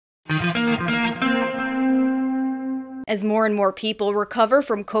As more and more people recover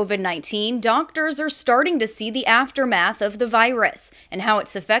from COVID-19, doctors are starting to see the aftermath of the virus and how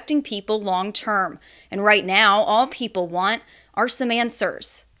it's affecting people long term. And right now, all people want are some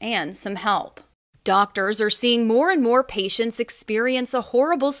answers and some help. Doctors are seeing more and more patients experience a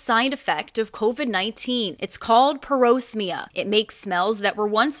horrible side effect of COVID-19. It's called parosmia. It makes smells that were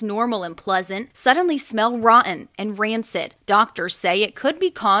once normal and pleasant suddenly smell rotten and rancid. Doctors say it could be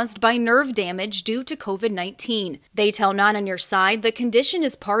caused by nerve damage due to COVID-19. They tell Not On Your Side the condition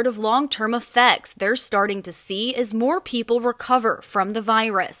is part of long-term effects they're starting to see as more people recover from the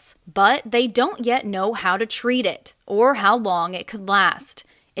virus. But they don't yet know how to treat it or how long it could last.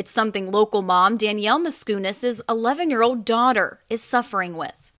 It's something local mom Danielle Mascunas' 11-year-old daughter is suffering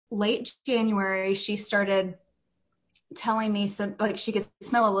with. Late January, she started telling me she could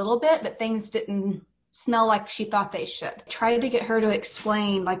smell a little bit, but things didn't smell like she thought they should. Tried to get her to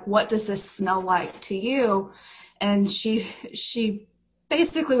explain, what does this smell like to you? And she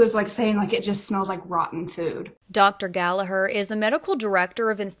basically was saying it just smells like rotten food. Dr. Gallagher is a medical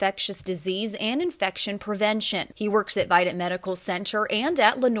director of infectious disease and infection prevention. He works at Vidant Medical Center and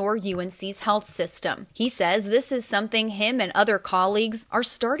at Lenore UNC's health system. He says this is something him and other colleagues are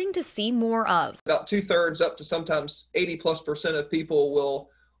starting to see more of. About 2/3 up to sometimes 80+% of people will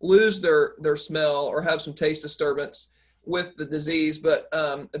lose their smell or have some taste disturbance with the disease, but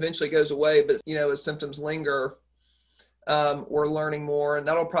eventually it goes away. But as symptoms linger, we're learning more, and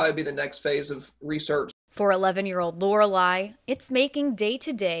that'll probably be the next phase of research. For 11-year-old Lorelei, it's making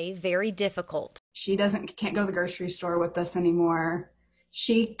day-to-day very difficult. She can't go to the grocery store with us anymore.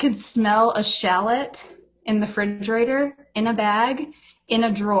 She could smell a shallot in the refrigerator, in a bag, in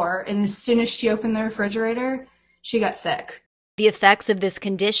a drawer, and as soon as she opened the refrigerator, she got sick. The effects of this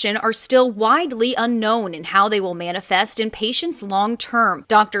condition are still widely unknown in how they will manifest in patients long term.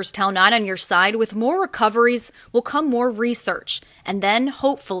 Doctors tell Not On Your Side with more recoveries will come more research and then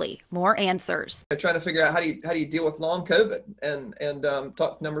hopefully more answers. I'm trying to figure out how do you deal with long COVID and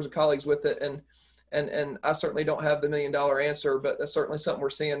talk to numbers of colleagues with it, and I certainly don't have the $1 million answer, but that's certainly something we're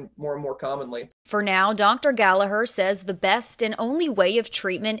seeing more and more commonly. For now, Dr. Gallagher says the best and only way of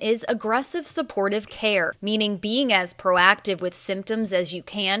treatment is aggressive supportive care, meaning being as proactive with symptoms as you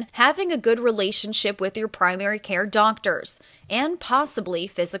can, having a good relationship with your primary care doctors, and possibly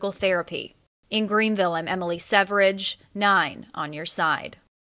physical therapy. In Greenville, I'm Emily Severidge, 9 On Your Side.